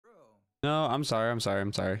No, I'm sorry. I'm sorry.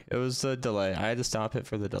 I'm sorry. It was the delay. I had to stop it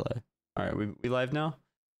for the delay. All right, we live now.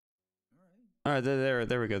 All right, there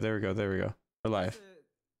we go. There we go. There we go. We're live.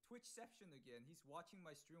 Twitchception again. He's watching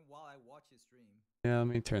my stream while I watch his stream. Yeah, let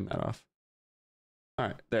me turn that off. All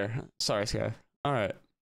right, there. Sorry, Sky. All right.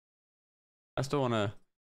 I still wanna.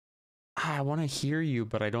 I want to hear you,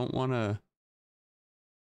 but I don't want to.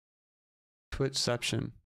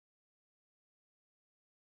 Twitchception.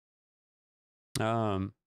 I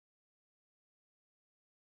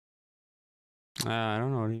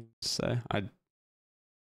don't know what to say.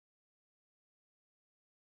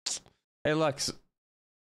 Hey, Lex.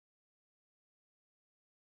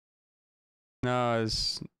 No,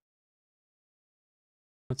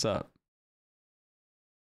 what's up?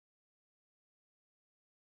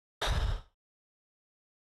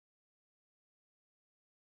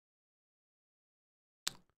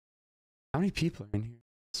 How many people are in here?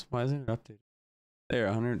 Why isn't it updated? There,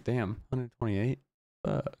 100. Damn, 128.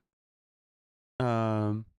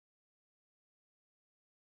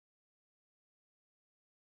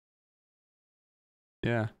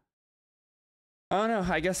 Yeah. I don't know.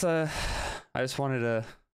 I guess I just wanted to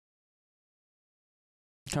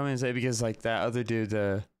come in and say, because like that other dude,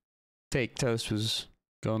 the fake toast, was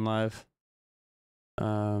going live.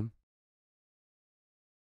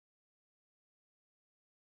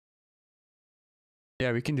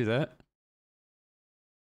 Yeah, we can do that.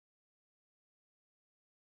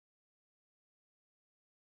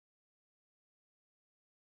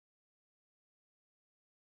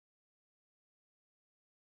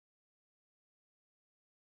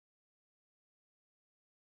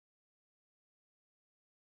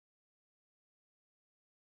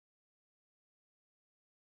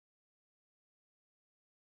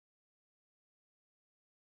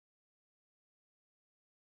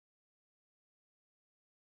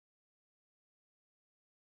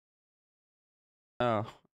 Oh.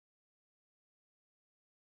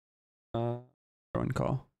 Phone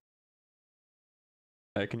call.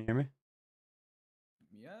 Hey, can you hear me?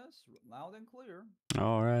 Yes, loud and clear.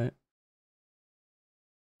 All right.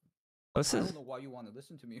 I don't know why you want to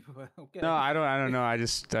listen to me, but okay. No, I don't know. I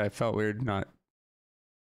felt weird not.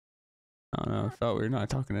 I don't know. It felt weird not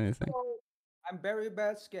talking to anything. I'm very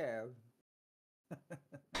bad scared.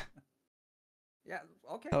 Yeah.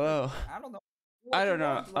 Okay. Hello. I don't know. I don't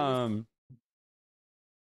know.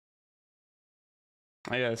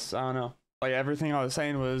 I guess I don't know. Like everything I was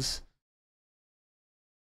saying was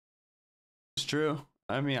true.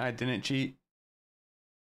 I mean, I didn't cheat.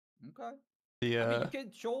 Okay. The I mean, you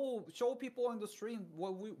can show people on the stream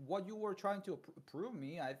what you were trying to prove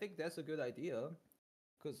me. I think that's a good idea.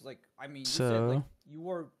 Cause like, I mean, you said like you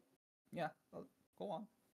were, yeah. Go on.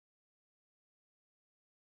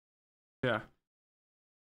 Yeah.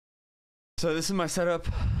 So this is my setup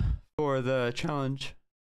for the challenge.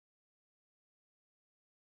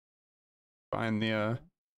 Find the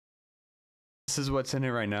this is what's in it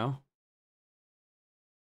right now.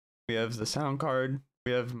 We have the sound card.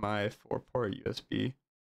 We have my 4-port USB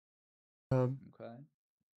hub. Okay.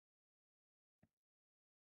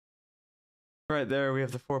 Right there, we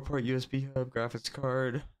have the 4-port USB hub, graphics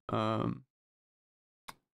card,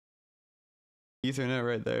 Ethernet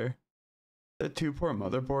right there. The 2-port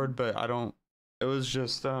motherboard, but I don't. It was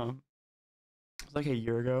just it was like a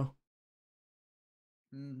year ago.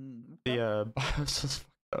 Okay. The BIOS was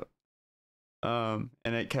fucked up.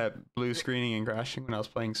 And it kept blue screening and crashing when I was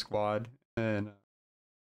playing squad, and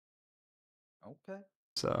okay.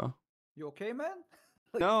 So. You okay, man?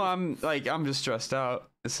 No, I'm just stressed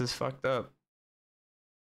out. This is fucked up.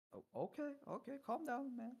 Okay, calm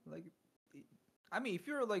down, man. Like, I mean, if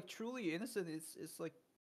you're like truly innocent, it's like,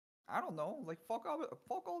 I don't know, like fuck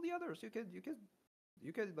all the others. You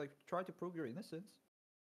can like try to prove your innocence.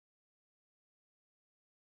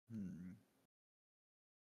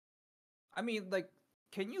 I mean, like,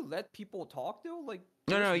 can you let people talk though? Like,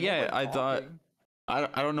 no, yeah, I thought. I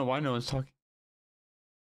don't know why no one's talking.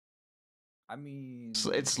 I mean,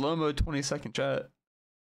 it's slow mode 20-second chat.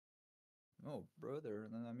 Oh, brother.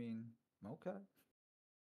 Then I mean, okay.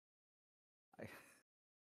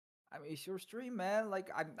 I mean, it's your stream, man. Like,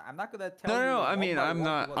 I'm not gonna tell you. No. Like, I mean, I'm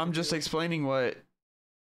not. I'm just explaining what.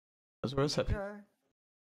 Where's that? Okay.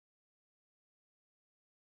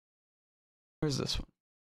 Where's this one?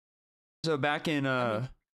 So back in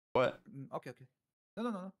what? Okay.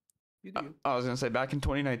 No. You do. I was gonna say back in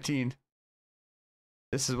 2019.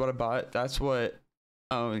 This is what I bought. That's what.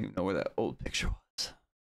 I don't even know where that old picture was.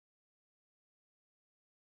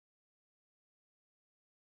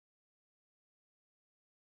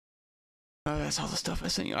 That's all the stuff I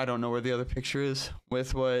sent you. I don't know where the other picture is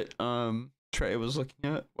with what Trey was looking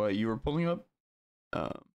at, what you were pulling up.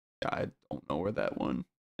 I don't know where that one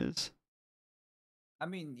is. I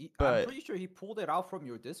mean, I'm But pretty sure he pulled it out from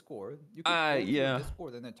your Discord. You could go to your yeah,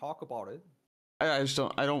 Discord and then talk about it. I just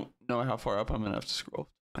don't know how far up I'm gonna have to scroll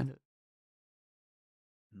to find it.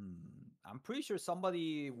 I'm pretty sure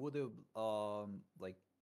somebody would have like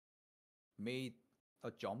made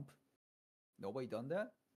a jump. Nobody done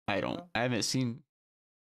that? No? I haven't seen.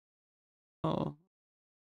 Oh,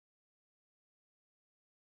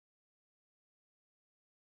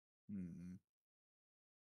 Hmm.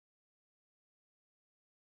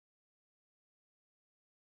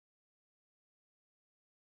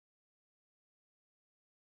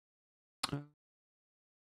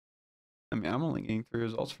 I mean, I'm only getting 3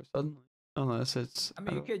 results for suddenly, unless it's. I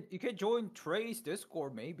mean, you could join Trey's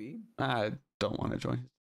Discord maybe. I don't want to join.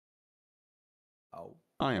 Oh.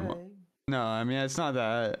 I am. Okay. No, I mean it's not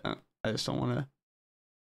that. I just don't want to.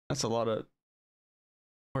 That's a lot of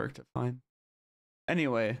work to find.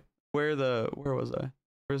 Anyway, where was I?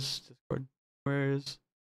 Where's Discord? Where is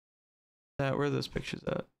that? Where are those pictures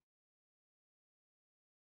at?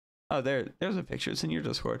 Oh, there's a picture. It's in your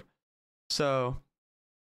Discord. So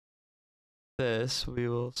this we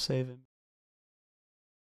will save it.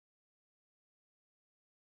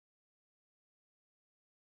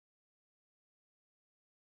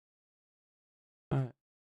 All right,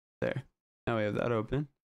 there. Now we have that open.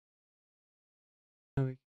 Now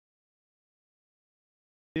we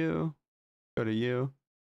you go to you.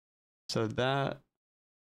 So that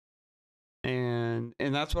and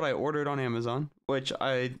that's what I ordered on Amazon, which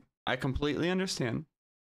I completely understand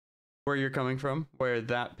where you're coming from, where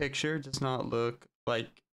that picture does not look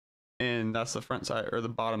like, and that's the front side or the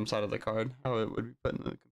bottom side of the card, how it would be put in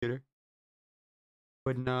the computer.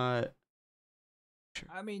 Would not.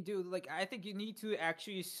 I mean, dude, like I think you need to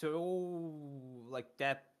actually show like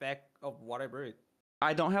that back of whatever it.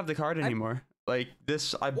 I don't have the card anymore. Like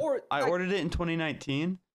this, I like, ordered it in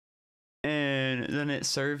 2019, and then it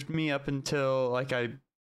served me up until like I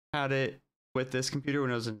had it with this computer when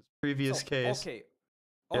it was in its previous case. Okay.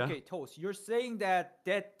 Yeah. Okay, Toast, you're saying that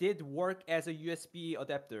did work as a USB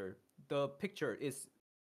adapter. The picture is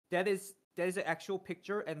that is an actual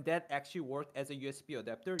picture, and that actually worked as a USB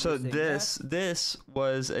adapter. So this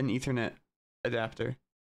was an Ethernet adapter,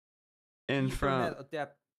 and Ethernet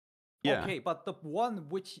adapter. Yeah. Okay, but the one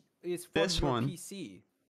which is from this your one, PC.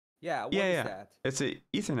 Yeah, what is that? It's a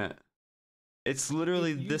Ethernet. It's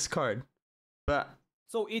literally this card. But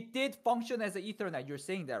so it did function as an Ethernet. You're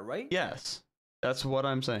saying that, right? Yes. That's what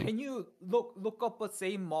I'm saying. Can you look up the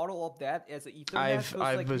same model of that as an Ethernet?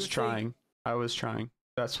 I was trying. I was trying.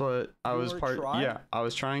 That's what I was Yeah, I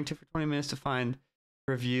was trying to for 20 minutes to find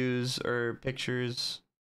reviews or pictures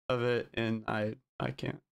of it, and I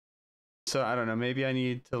can't. So I don't know. Maybe I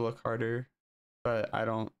need to look harder, but I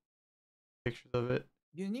don't pictures of it.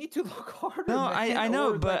 You need to look harder. No, man, I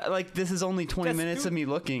know, but like this is only 20 minutes of me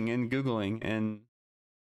looking and googling, and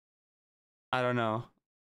I don't know.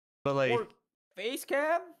 But like or face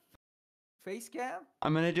cam.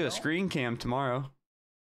 I'm gonna do a screen cam tomorrow.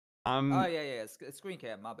 Oh yeah, screen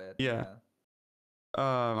cam. My bad. Yeah.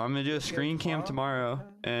 I'm gonna do a screen cam tomorrow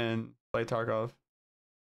and play Tarkov.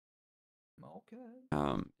 Okay.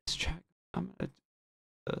 It's chat. I'm gonna do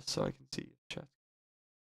this so I can see chat.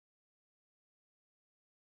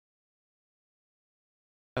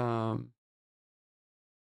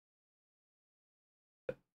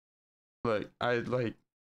 But I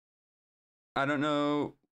don't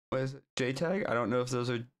know. What is it? JTAG? I don't know if those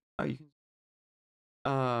are. Oh, you can.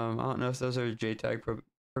 I don't know if those are JTAG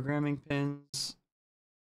programming pins.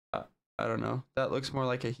 I don't know. That looks more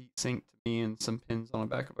like a heatsink to me, and some pins on the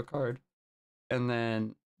back of a card, and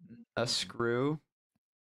then a screw.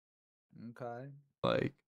 Okay.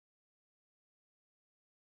 Like.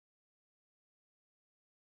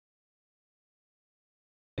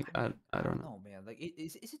 I don't know. man. Like,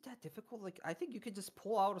 is it that difficult? Like, I think you could just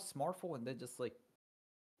pull out a smartphone and then just like,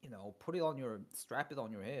 put it on strap it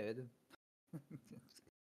on your head.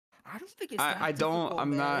 I don't think it's that difficult.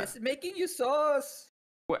 I'm man. not. It's making you sus.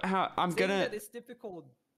 What? How? I'm saying gonna. That it's difficult.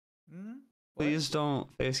 Please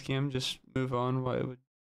don't face cam. Just move on. Why would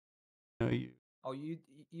you? Oh, you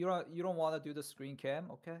don't want to do the screen cam?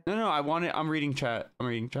 Okay. No, I want it. I'm reading chat.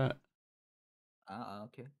 Okay.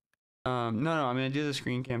 No, I'm gonna do the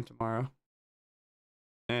screen cam tomorrow.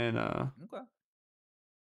 And okay.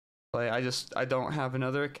 Like I don't have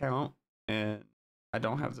another account, and I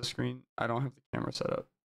don't have the camera set up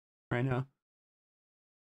right now.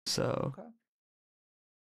 So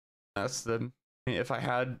that's if I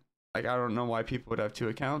had, like, I don't know why people would have 2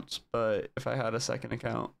 accounts, but if I had a second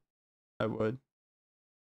account, I would.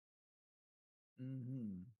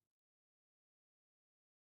 Mm-hmm.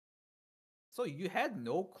 So you had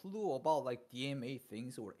no clue about like DMA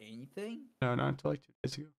things or anything? No, not until like 2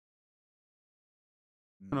 days ago.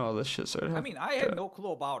 When Hmm. all this shit started I happening. mean, I had no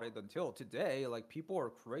clue about it until today. Like people are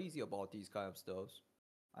crazy about these kind of stuff.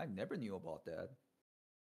 I never knew about that.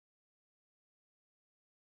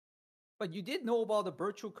 But you did know about the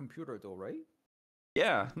virtual computer though, right?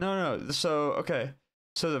 Yeah, no. So okay,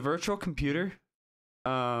 so the virtual computer,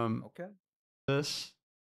 Okay. this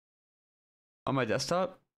on my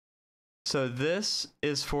desktop. So this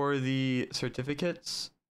is for the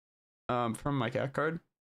certificates, from my CAC card.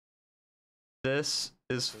 This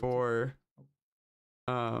is for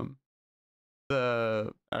um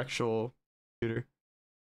the actual computer,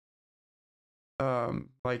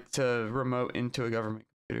 like to remote into a government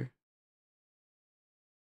computer.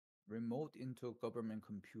 Remote into a government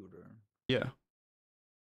computer. Yeah.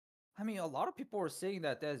 I mean, a lot of people are saying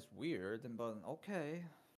that that's weird, but okay,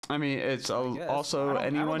 I mean, it's I guess. also I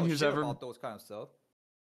don't know shit about those kind of stuff.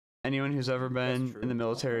 anyone who's ever That's been in the true. Okay.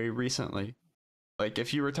 military recently. Like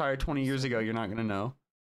if you retired 20 years ago, Recently. you're not gonna know.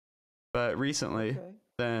 But recently, Okay.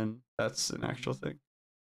 then that's an actual thing.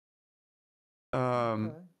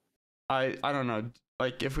 Okay. I don't know.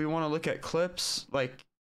 Like if we want to look at clips, like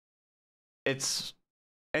it's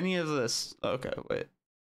any of this. Okay, wait.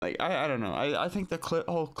 Like I don't know. I think the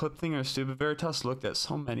whole clip thing is stupid. Veritas looked at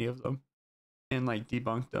so many of them and like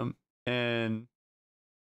debunked them, and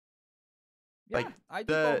Yeah, like I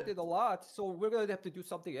the debunked it a lot, so we're gonna have to do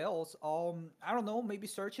something else. I don't know, maybe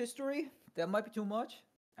search history. That might be too much.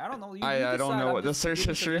 I don't know. You I don't decide. know I'm what the just search giving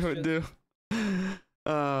history would suggestions.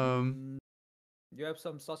 do. um Mm, you have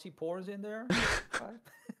some sussy porns in there.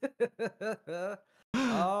 Okay.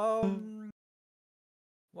 um,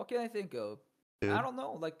 what can I think of? I dude. don't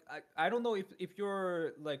know. Like I don't know if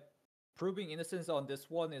you're like proving innocence on this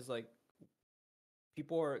one is like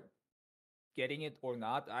people are getting it or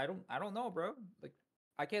not. I don't know, bro. Like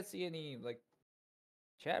I can't see any like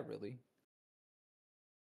chat really.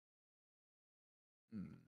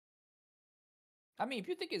 Hmm. I mean, if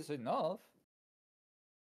you think it's enough,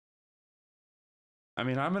 I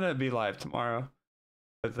mean, I'm gonna be live tomorrow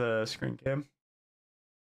with the screen cam.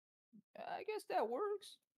 I guess that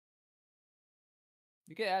works.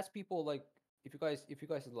 You can ask people like if you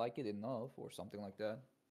guys like it enough or something like that.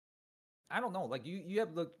 I don't know. Like you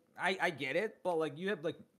have like I get it, but like you have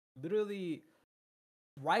like literally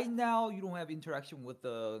right now you don't have interaction with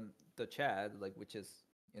the chat, like which is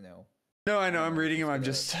you know No, I I know. don't I'm know. reading It's him. I'm gonna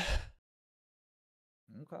just.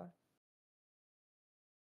 okay.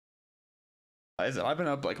 I've been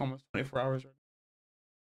up like almost 24 hours right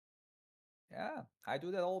Yeah, I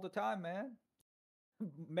do that all the time, man.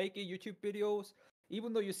 Making YouTube videos,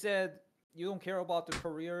 even though you said you don't care about the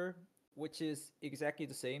career, which is exactly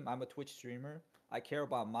the same. I'm a Twitch streamer. I care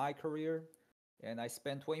about my career, and I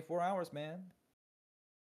spend 24 hours, man.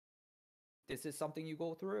 This is something you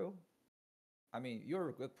go through. I mean, you're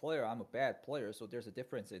a good player. I'm a bad player, so there's a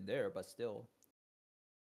difference in there, but still.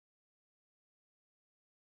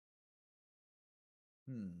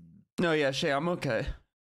 Hmm. now. No, yeah, Shay, I'm okay.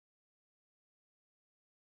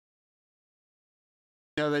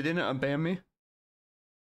 No, they didn't unban me.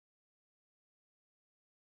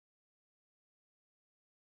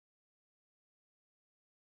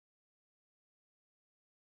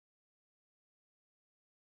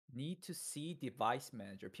 Need to see device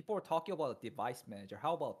manager. People are talking about a device manager.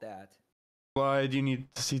 How about that? Why do you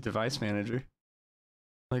need to see device manager?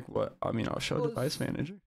 Like what? I mean, I'll show device Because,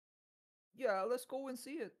 manager. yeah, let's go and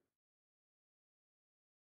see it.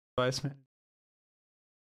 Device manager.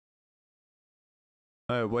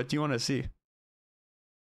 What do you want to see?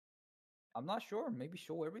 I'm not sure. Maybe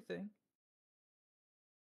show everything.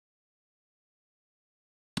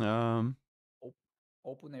 Um,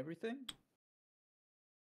 Open everything.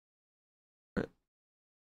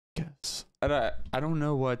 guess. I don't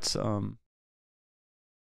know what's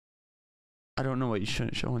I don't know what you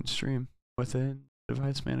shouldn't show on stream within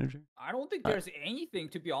device manager. I don't think I, there's anything,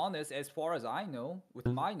 to be honest, as far as I know, with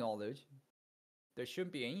my knowledge. There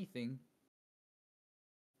shouldn't be anything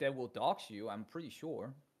that will dox you, I'm pretty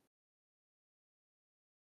sure.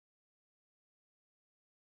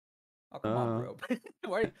 Oh, come on, uh, bro.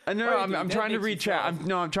 what, no, what are you I'm doing? That trying to makes you read chat. sus.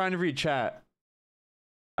 I'm trying to read chat.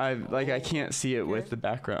 I Oh, can't see it okay. with the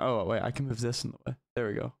background. Oh wait, I can move this in the way. There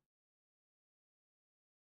we go.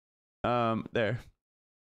 There.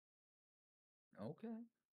 Okay.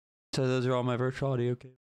 So those are all my virtual audio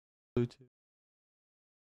cables. Bluetooth.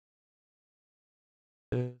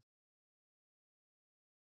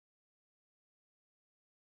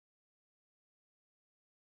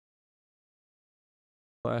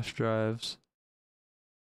 Flash drives.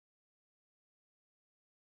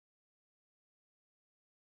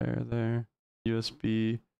 There.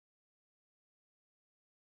 USB.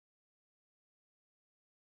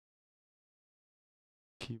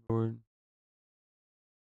 Keyboard.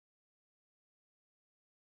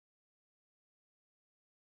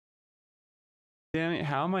 Damn it,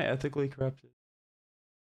 how am I ethically corrupted?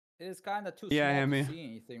 It is kind of too Yeah, small Hammy. to see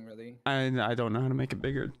anything really. I don't know how to make it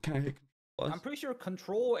bigger. Can I hit plus? I'm pretty sure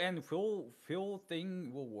control and fill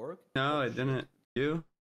thing will work. No, Oh, it shit. didn't. You?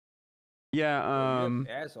 Yeah, you Yeah, have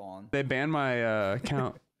ads on. they banned my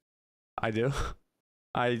account. I do.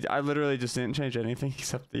 I literally just didn't change anything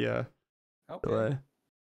except the Okay. delay.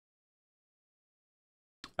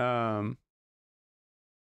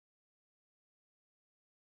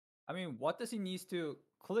 I mean, what does he need to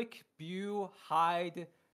click view hide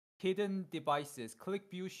hidden devices? Click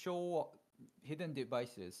view show hidden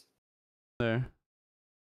devices. There.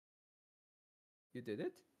 You did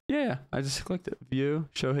it? Yeah, I just clicked it. View,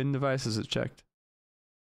 show hidden devices, it checked.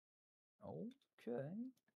 Okay.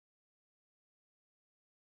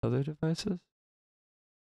 Other devices?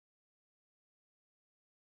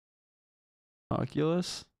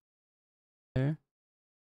 Oculus? There.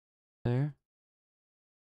 There.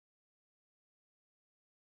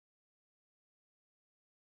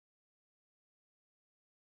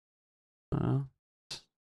 Oh.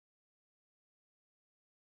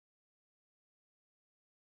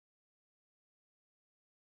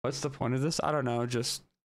 What's the point of this? I don't know, just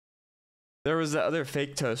there was the other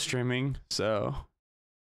fake toast streaming, so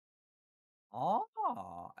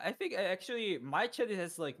I think actually my chat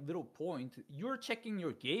has like little point. You're checking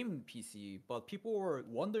your game PC, but people were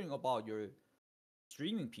wondering about your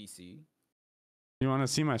streaming PC. you want to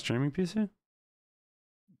see my streaming PC?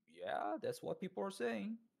 Yeah, that's what people are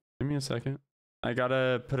saying. Give me a second. I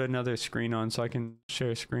gotta put another screen on so I can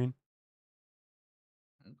share screen.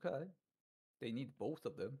 Okay. They need both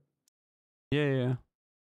of them. Yeah.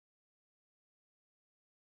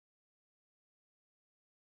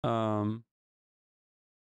 I'm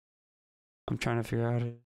trying to figure out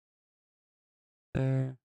it.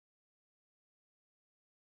 There.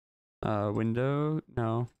 Window,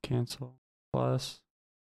 no, cancel. Plus,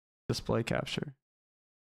 display capture.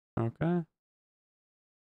 Okay.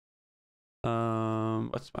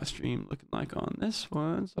 What's my stream looking like on this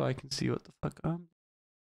one so I can see what the fuck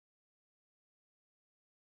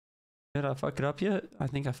did I fuck it up yet? I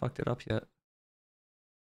think I fucked it up yet.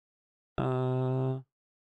 Alright.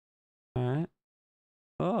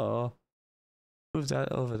 Oh. Move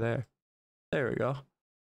that over there. There we go.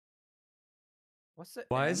 What's the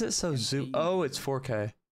Why is it so zoom? Oh, it's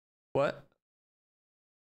 4K. What?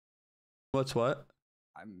 What's what?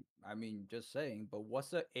 I mean, just saying. But what's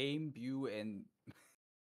the aim, view, and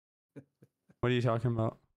What are you talking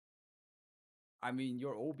about? I mean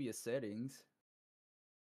your OBS settings?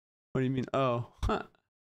 What do you mean? Oh, huh.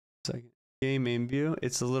 Second. Game aim view.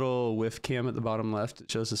 It's a little whiff cam at the bottom left. It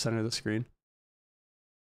shows the center of the screen.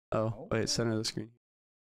 Oh, wait, center of the screen.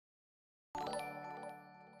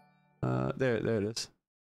 There it is.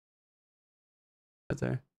 Right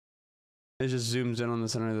there. It just zooms in on the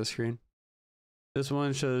center of the screen. This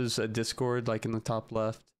one shows a Discord like in the top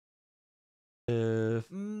left. If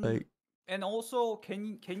like, and also,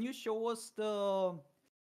 can you show us the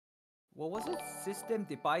what was it? System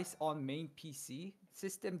device on main PC.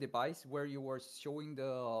 System device where you were showing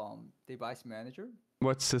the device manager.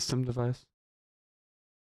 what system device?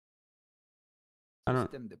 I don't.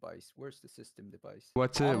 System device. Where's the system device?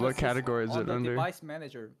 What's it? What category is on it the under? device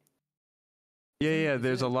manager. Yeah. Isn't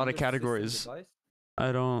There's a it lot under of categories. System device?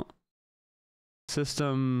 I don't.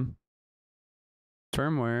 System.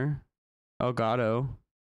 Firmware. Elgato.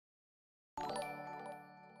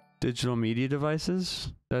 Digital media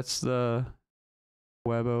devices. That's the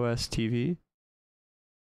WebOS TV.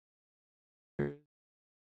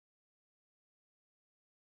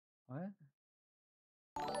 What?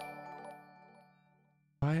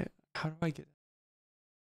 Why? How do I get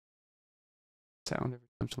sound every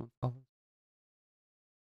time someone follows?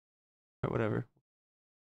 But whatever.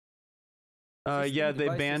 Yeah, they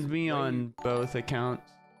banned me on both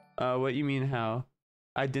accounts. What you mean how?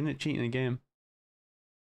 I didn't cheat in the game.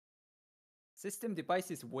 System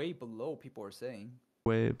device is way below, people are saying.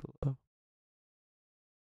 Way below.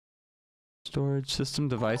 Storage system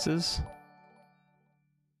devices.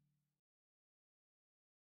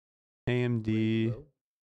 AMD.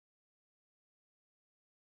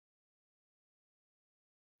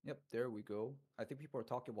 Yep, there we go. I think people are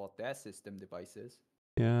talking about that system devices.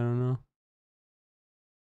 Yeah, I don't know.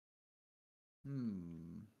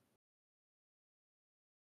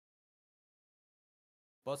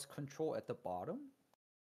 Bus control at the bottom?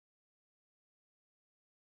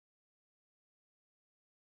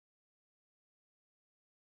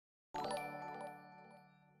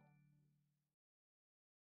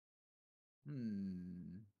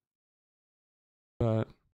 But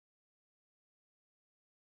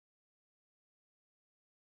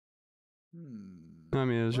I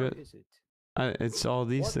mean, it was Where is it? it's all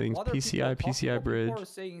these things: What are people PCI, talking PCI about? People bridge. are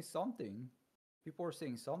saying something. People are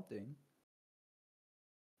saying something.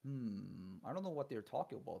 I don't know what they're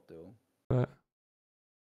talking about though. But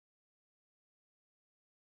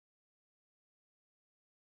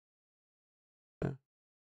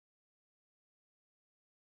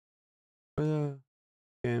yeah,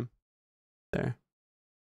 game there.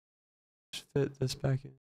 Just fit this back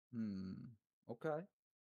in. Okay.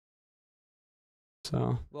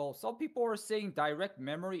 So Well, some people are saying direct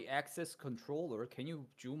memory access controller. Can you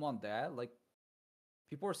zoom on that? Like,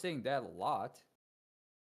 people are saying that a lot.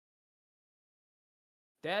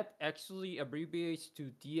 That actually abbreviates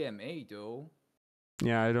to DMA, though.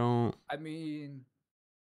 yeah, I don't. I mean,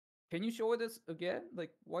 can you show us again?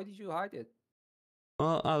 Like, why did you hide it?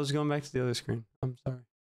 Well, I was going back to the other screen. I'm sorry.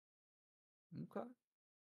 Okay.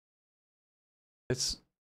 It's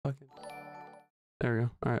fucking. There we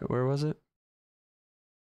go. All right, where was it?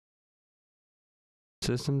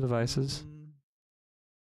 System devices.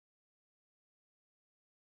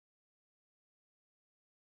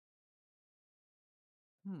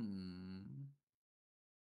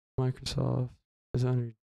 Microsoft is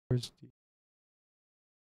under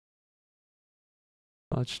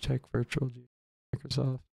Logitech Virtual G.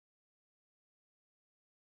 Microsoft.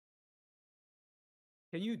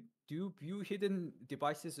 Can you do view hidden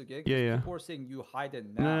devices again? Yeah, Because yeah. people are saying you hide it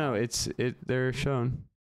now. No, it's it. They're shown.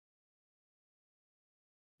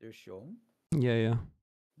 They're shown. Yeah, yeah.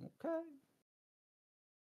 Okay.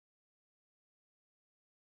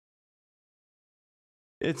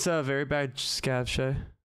 It's a very bad scav shay.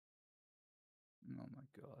 Oh my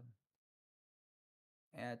god.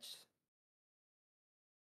 Edge.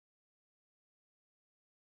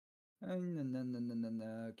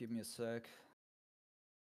 No. Give me a sec.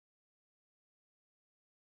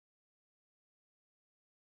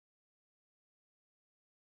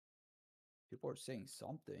 People are saying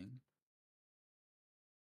something.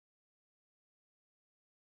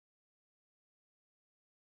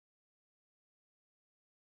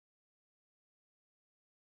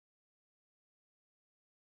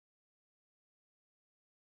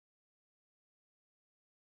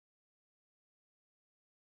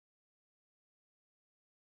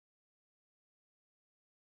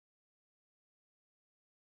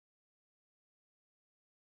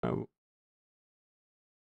 Oh.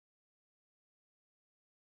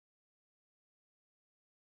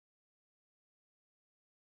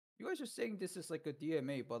 You guys are saying this is like a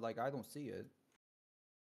DMA, but like I don't see it.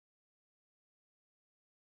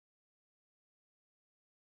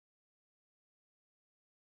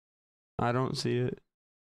 I don't see it.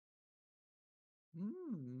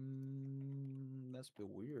 That's a bit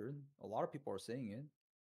weird. A lot of people are saying it.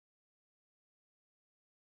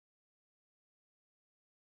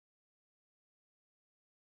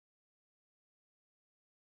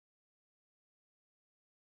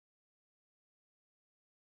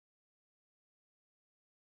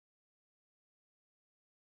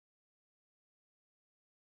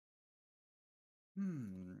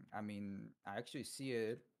 I mean, I actually see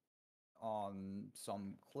it on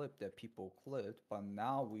some clip that people clipped, but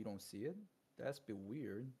now we don't see it. That's a bit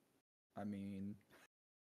weird. I mean,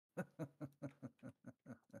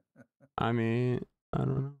 I mean, I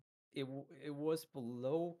don't know. it was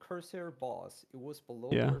below cursor boss. It was below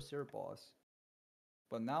Yeah. cursor boss,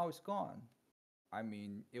 but now it's gone. I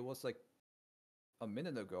mean, it was like a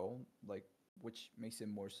minute ago, like which makes it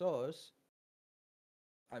more sus.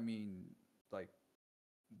 I mean, like,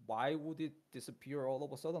 why would it disappear all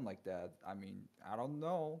of a sudden like that? I mean, I don't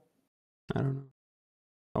know. I don't know.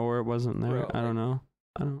 Or it wasn't there. Bro, I don't like,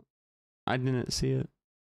 know. I didn't see it.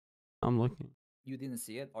 I'm looking. you didn't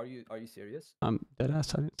see it? Are you serious? I'm dead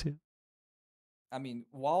ass. I didn't see it. I mean,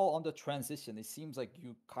 while on the transition, it seems like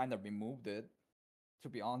you kind of removed it, to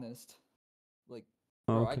be honest. Like,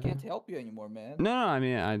 bro, I Okay. can't help you anymore, man. No, I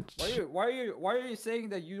mean, Why are you saying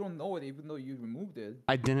that you don't know it even though you removed it?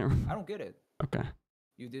 I didn't. I don't get it. Okay.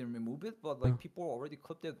 You didn't remove it, but like No. people already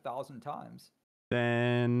clipped it 1,000 times.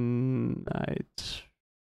 Then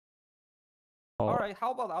All right,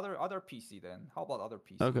 how about other PC then? How about other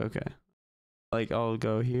PC? Okay. Like I'll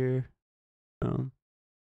go here.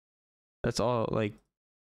 That's all. Like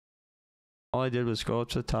all I did was scroll up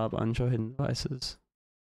to the top, unshow hidden devices,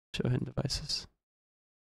 show hidden devices.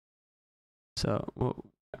 So, well,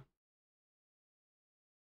 yeah.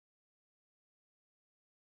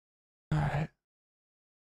 All right.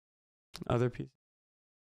 Other PC.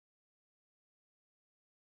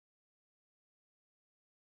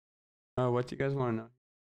 Oh, What do you guys want to know?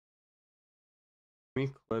 Me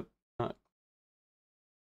clip. Not.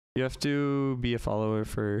 You have to be a follower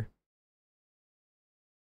for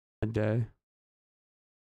a day.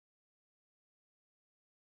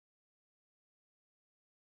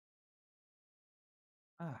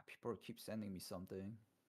 People keep sending me something.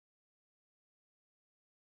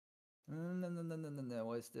 No.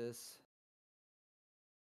 What is this?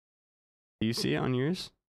 Do you see it on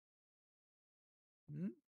yours? Hmm?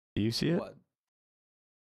 Do you see it? What?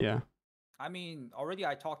 Yeah. I mean, already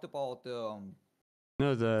I talked about the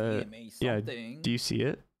No, the DMA yeah. something. Do you see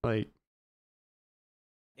it? Like,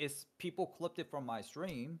 It's people clipped it from my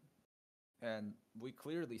stream, and we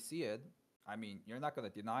clearly see it. I mean, you're not gonna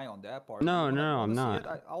deny on that part. no, You no, wanna I'm see it?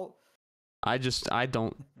 not. I'll. I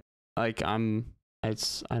don't like. I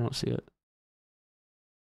don't see it.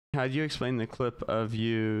 How do you explain the clip of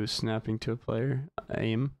you snapping to a player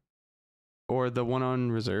aim, or the one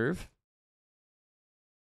on reserve?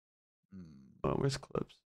 Oh, where's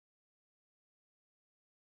clips?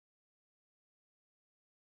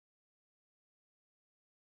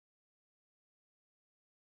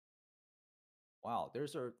 Wow,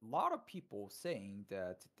 there's a lot of people saying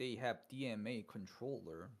that they have DMA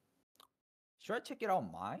controller. Should I check it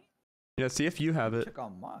out mine? Yeah, see if you have it. Check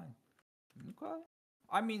out mine. Okay.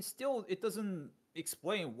 I mean, still, it doesn't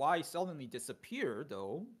explain why it suddenly disappeared,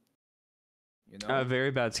 though. You know?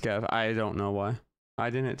 Very bad scav. I don't know why. I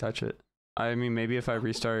didn't touch it. I mean, maybe if I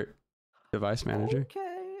restart device manager. Okay.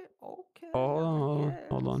 Oh, hold on, hold on, Yes.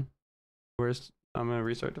 hold on. I'm gonna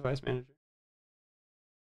restart device manager.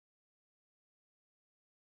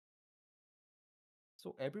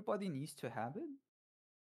 So everybody needs to have it?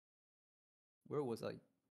 Where was I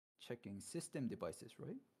checking system devices,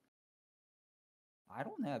 right? I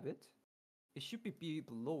don't have it. It should be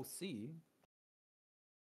below C.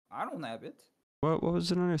 I don't have it. What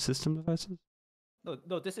was it on our system devices?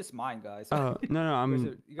 No, this is mine, guys. Oh no,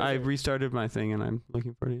 You guys I are- restarted my thing and I'm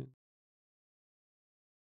looking for it.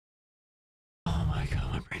 Oh my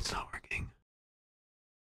god, my brain's not working.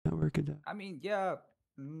 Not working. I mean, yeah.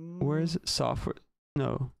 Where is it? Software?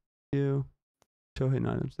 No. You. Show hidden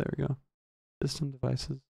items. There we go. System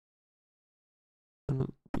devices. I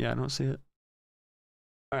don't see it.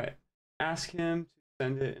 All right. Ask him to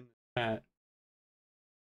send it in the chat.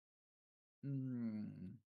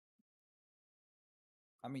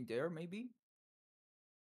 I mean, there maybe.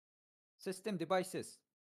 System devices.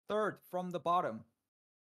 Third from the bottom.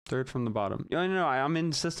 Third from the bottom. No, I'm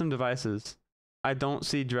in system devices. I don't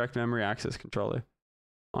see direct memory access controller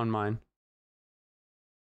on mine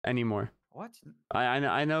anymore. What? I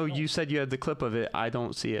know No. you said you had the clip of it. I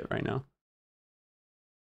don't see it right now.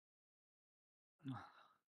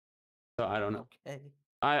 So I don't know. Okay.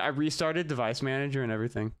 I restarted device manager and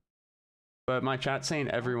everything. But my chat's saying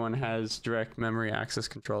everyone has direct memory access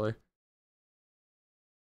controller.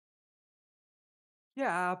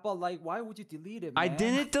 Yeah, but like, why would you delete it, man? I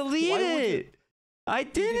didn't delete it. I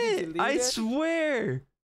didn't. I swear.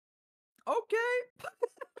 Okay.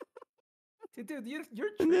 Dude, you're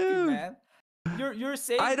tripping, man. You're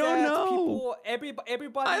saying I don't that know. people,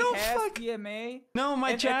 everybody has DMA. No,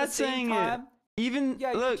 my chat's saying it. Even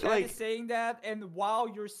Yeah, look, your chat like is saying that, and while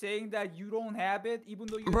you're saying that you don't have it, even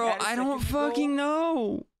though you bro, had it I don't second ago, fucking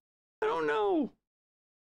know. I don't know.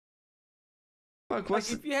 Fuck, like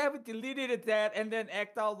if you haven't deleted that and then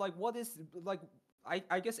act out like what is like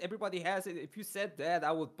I guess everybody has it. If you said that,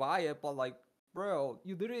 I would buy it, but like, bro,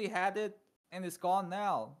 you literally had it and it's gone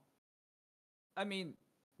now. I mean,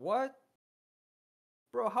 what?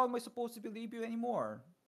 Bro, how am I supposed to believe you anymore?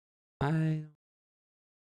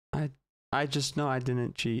 I just know I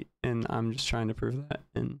didn't cheat, and I'm just trying to prove that.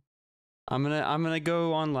 And I'm gonna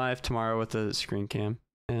go on live tomorrow with a screen cam,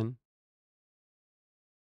 and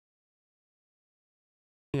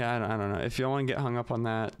yeah, I don't know. If y'all want to get hung up on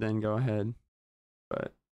that, then go ahead.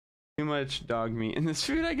 But too much dog meat in this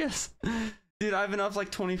food, I guess. Dude, I've been up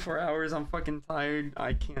like 24 hours. I'm fucking tired.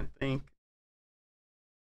 I can't think.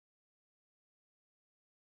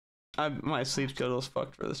 My sleep schedule's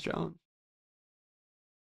fucked for this challenge.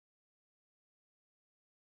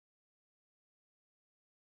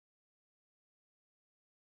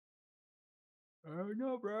 Oh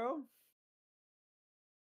no, bro.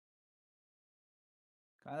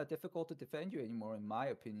 Kind of difficult to defend you anymore, in my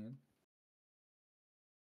opinion.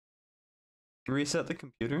 Reset the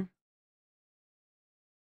computer.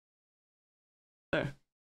 There.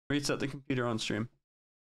 Reset the computer on stream.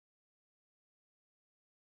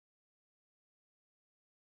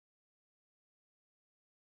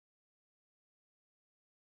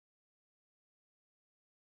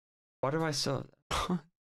 Why do I still?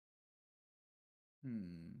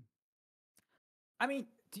 I mean,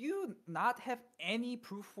 do you not have any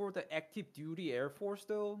proof for the active duty Air Force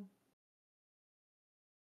though?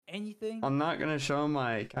 Anything? I'm not gonna show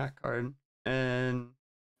my cat card, and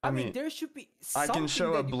I I mean, mean, there should be I can something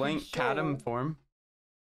show a that you can blank CADM show. form.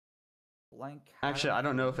 Blank Actually, Adam I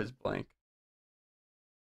don't know if form? it's blank.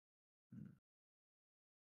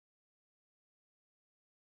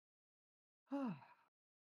 Hmm.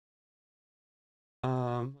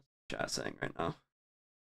 What's the chat saying right now?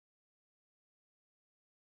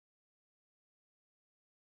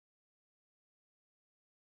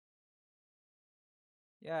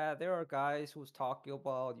 Yeah, there are guys who's talking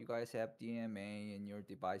about you guys have DMA in your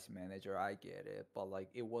device manager. I get it, but like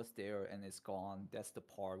it was there and it's gone. That's the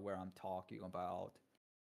part where I'm talking about.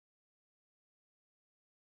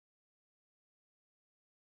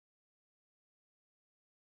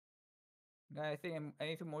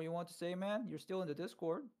 Anything more you want to say, man? You're still in the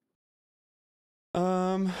Discord.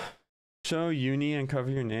 Um, show uni and cover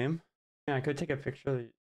your name. Yeah, I could take a picture.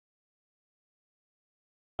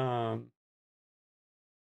 Um,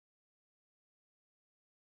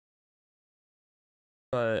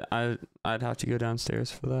 but I'd have to go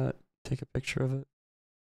downstairs for that. Take a picture of it.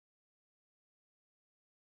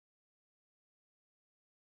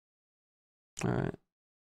 All right.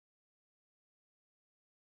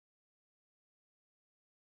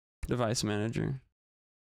 Device manager.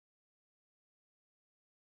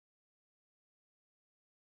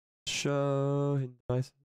 Show hidden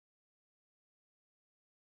devices.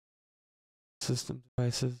 System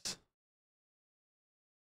devices.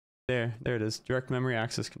 There it is. Direct memory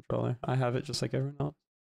access controller. I have it just like everyone else.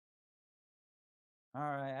 All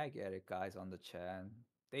right, I get it, guys on the chat.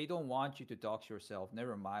 They don't want you to dox yourself.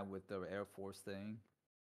 Never mind with the Air Force thing.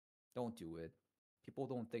 Don't do it. People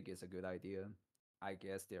don't think it's a good idea. I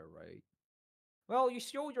guess they're right. Well, you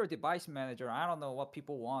showed your device manager. I don't know what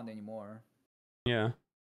people want anymore. Yeah.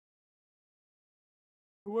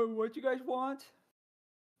 What you guys want?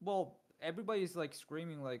 Well, everybody's like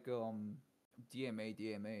screaming like DMA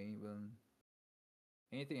DMA.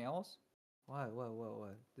 Anything else? What?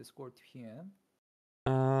 Discord PM?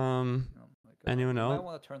 Oh my god. Anyone You might else?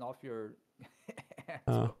 want to turn off your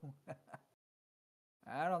Oh,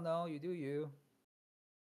 I don't know, you do you.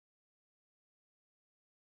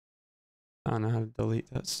 I don't know how to delete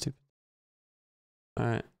that stupid. All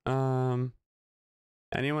right.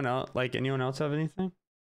 Anyone else? Like anyone else have anything?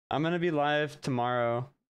 I'm gonna be live tomorrow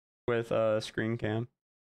with a screen cam,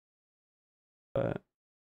 but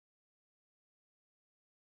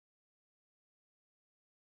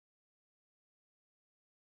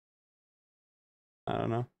I don't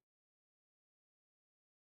know.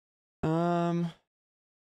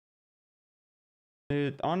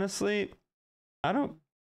 Dude, honestly, I don't.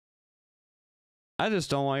 I just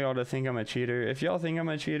don't want y'all to think I'm a cheater. If y'all think I'm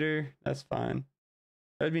a cheater, that's fine.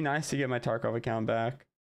 It'd be nice to get my Tarkov account back.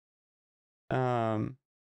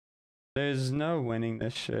 There's no winning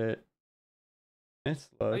this shit. It's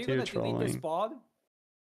low Are you tier gonna delete this trolling. VOD?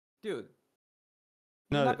 Dude,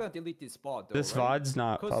 you're No, not gonna delete this VOD though, this right? VOD's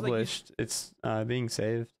not Cause like published. It's being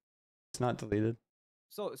saved. It's not deleted.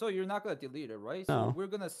 so you're not gonna delete it, right? So No. we're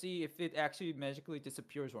gonna see if it actually magically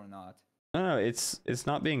disappears or not. No, it's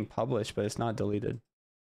not being published, but it's not deleted.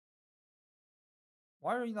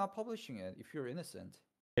 Why are you not publishing it if you're innocent?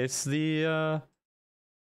 It's the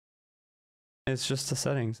it's just the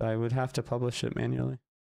settings. I would have to publish it manually.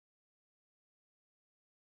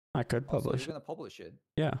 I could Oh, so publish you're it. gonna publish it.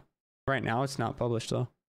 Yeah. Right now it's not published though.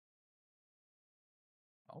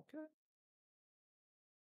 Okay.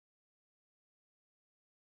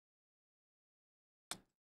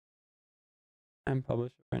 I'm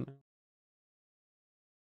published right now.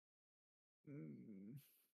 Mm.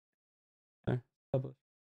 There, published.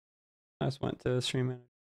 I just went to stream manager.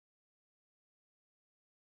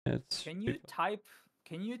 It's Can you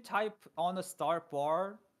type on the start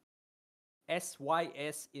bar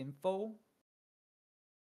SYS info?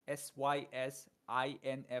 SYSINFO?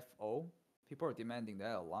 People are demanding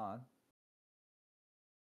that a lot.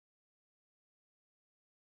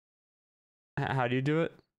 how do you do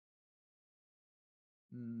it?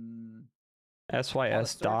 Mm, on the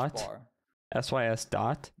SYS search dot bar. SYS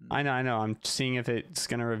dot. Mm. I know. I'm seeing if it's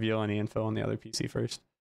gonna reveal any info on the other PC first.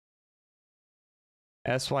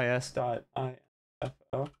 SYS dot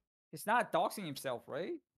IFO. He's not doxing himself,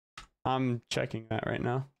 right? I'm checking that right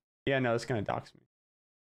now. Yeah, no, it's gonna dox me.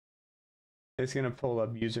 It's gonna pull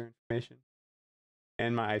up user information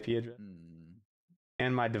and my IP address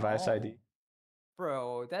and my device ID.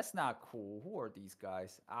 Bro, that's not cool. Who are these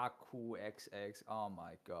guys? Aku XX. Oh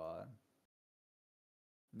my god.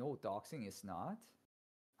 No doxing is not?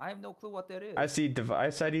 I have no clue what that is. I see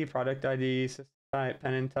device ID, product ID, type,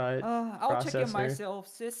 pen and touch, I'll check it processor. myself.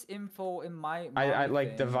 Sys info in my I like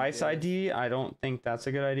thing, device ID. I don't think that's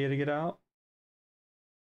a good idea to get out.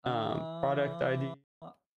 Product ID.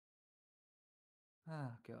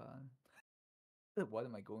 Oh god. What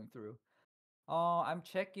am I going through? I'm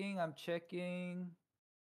checking.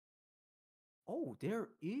 Oh, there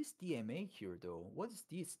is DMA here though. What is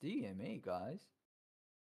this DMA, guys?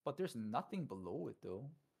 But there's nothing below it though.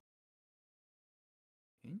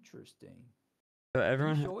 Interesting. So Can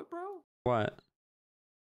everyone you show it, bro? what?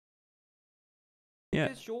 Yeah.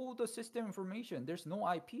 Just show the system information. There's no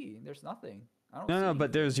IP. There's nothing. I don't No, see no,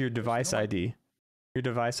 but there's anything. your device no ID. Your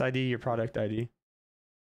device ID, your product ID.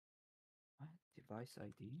 What? Device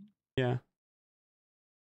ID? Yeah.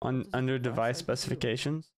 On under device ID do?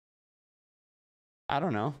 specifications. I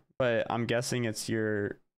don't know, but I'm guessing it's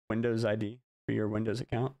your Windows ID for your Windows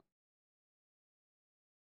account.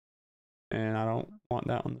 And I don't want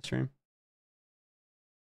that on the stream.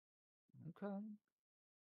 Okay.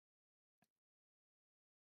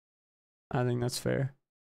 I think that's fair.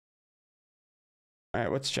 All right,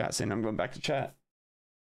 what's chat saying? I'm going back to chat.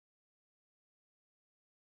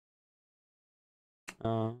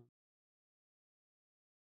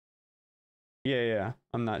 Yeah,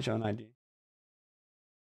 I'm not showing ID.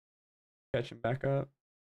 Catching back up.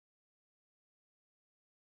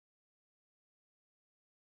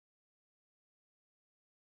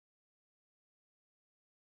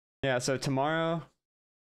 Yeah, so tomorrow.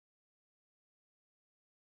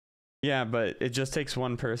 Yeah, but it just takes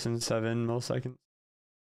one person 7 milliseconds.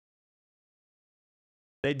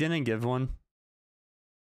 They didn't give one.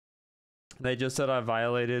 They just said I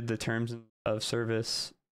violated the terms of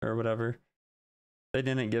service or whatever. They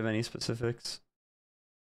didn't give any specifics.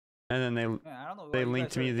 And then I don't know. they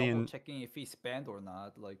linked me the checking if he's banned or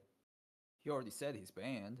not. Like, he already said he's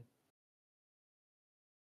banned.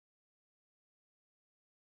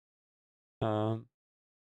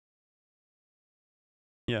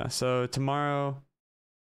 Yeah, so tomorrow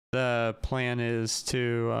the plan is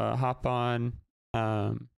to hop on.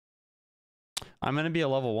 I'm gonna be a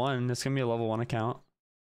level 1. It's gonna be a level 1 account.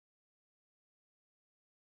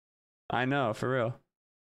 I know, for real.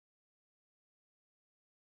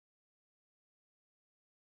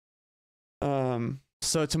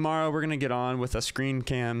 So tomorrow we're gonna get on with a screen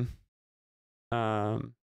cam.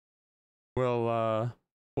 We'll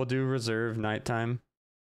do reserve nighttime.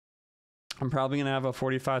 I'm probably gonna have a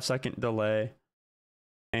 45-second delay,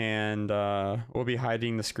 and we'll be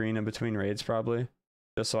hiding the screen in between raids probably,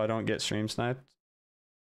 just so I don't get stream sniped.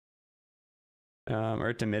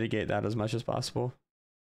 Or to mitigate that as much as possible.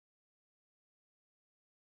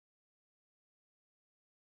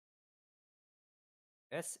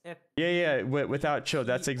 SF. Yeah, without chill.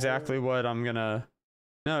 That's exactly what I'm gonna.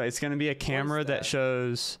 No, it's gonna be a camera that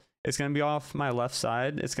shows. It's gonna be off my left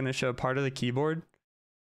side. It's gonna show part of the keyboard.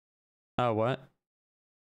 Oh, what?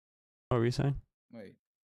 What were you saying? Wait.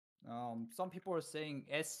 Some people are saying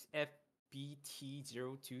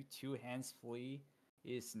SFBT022 hands-free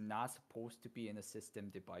is not supposed to be in the system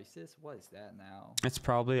devices. What is that now? It's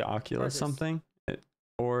probably Oculus something,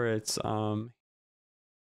 or it's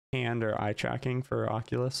hand or eye tracking for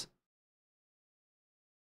Oculus.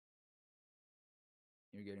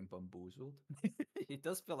 You're getting bamboozled. It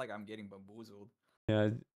does feel like I'm getting bamboozled. Yeah,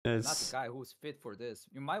 I'm not the guy who's fit for this.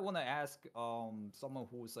 You might want to ask someone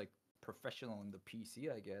who's like professional in the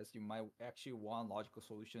PC, I guess. You might actually want Logical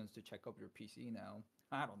Solutions to check up your PC now.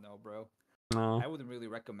 I don't know, bro. No. I wouldn't really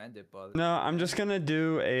recommend it, but no, I'm just gonna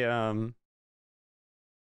do a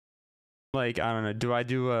like, I don't know, do I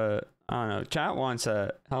do a, I don't know, chat wants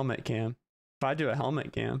a helmet cam. If I do a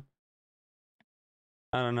helmet cam,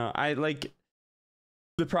 I don't know. I like,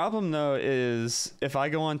 the problem though is if I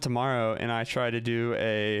go on tomorrow and I try to do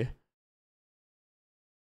a,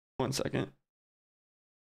 1 second.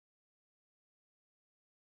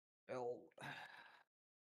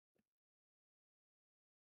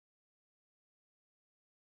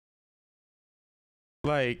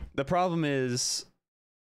 Like, the problem is,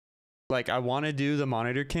 like, I want to do the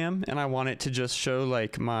monitor cam and I want it to just show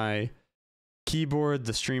like my keyboard,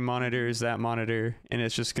 the stream monitors, that monitor, and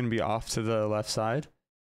it's just going to be off to the left side.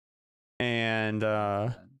 And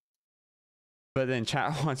but then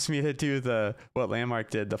chat wants me to do the what Landmark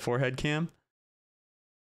did, the forehead cam.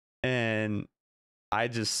 And I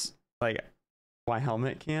just like, why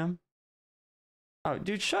helmet cam? Oh,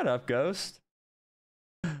 dude, shut up, Ghost.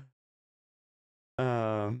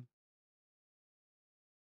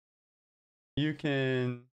 You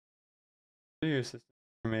can do your system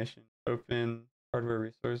information, open hardware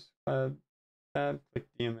resource tab, click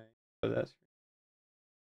DMA, so that's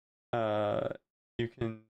you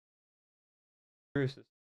can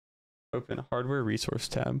Open hardware resource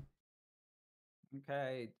tab.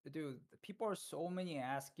 Okay, dude, people are so many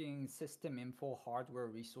asking system info, hardware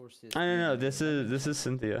resources. I don't know. DMA. This is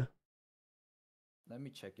Cynthia. Let me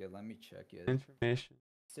check it. Let me check it. Information.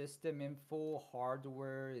 System info,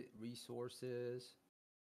 hardware resources,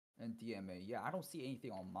 and DMA. Yeah, I don't see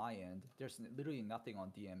anything on my end. There's literally nothing on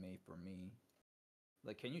DMA for me.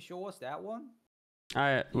 Like, can you show us that one?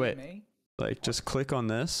 I wait. DMA? Like, just click on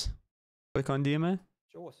this. Click on DMA.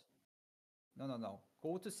 Show us. No.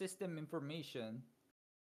 Go to system information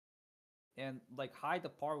and like hide the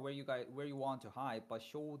part where you want to hide, but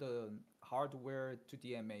show the hardware to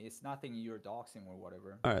DMA. It's nothing you're doxing or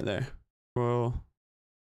whatever. All right, there. Well,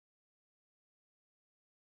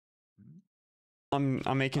 I'm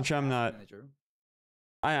making sure I'm not. Manager.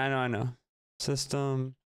 I know.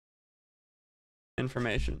 System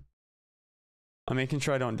information. I'm making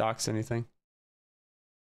sure I don't dox anything.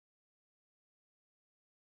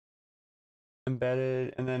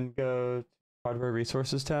 Embedded, and then go to hardware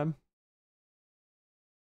resources tab.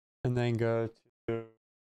 And then go to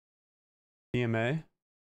DMA.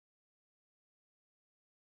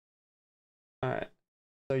 All right.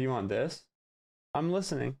 So you want this? I'm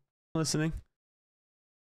listening. Listening.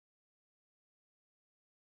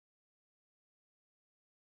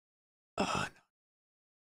 Oh, no.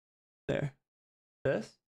 There. This?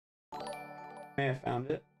 May have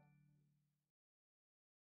found it.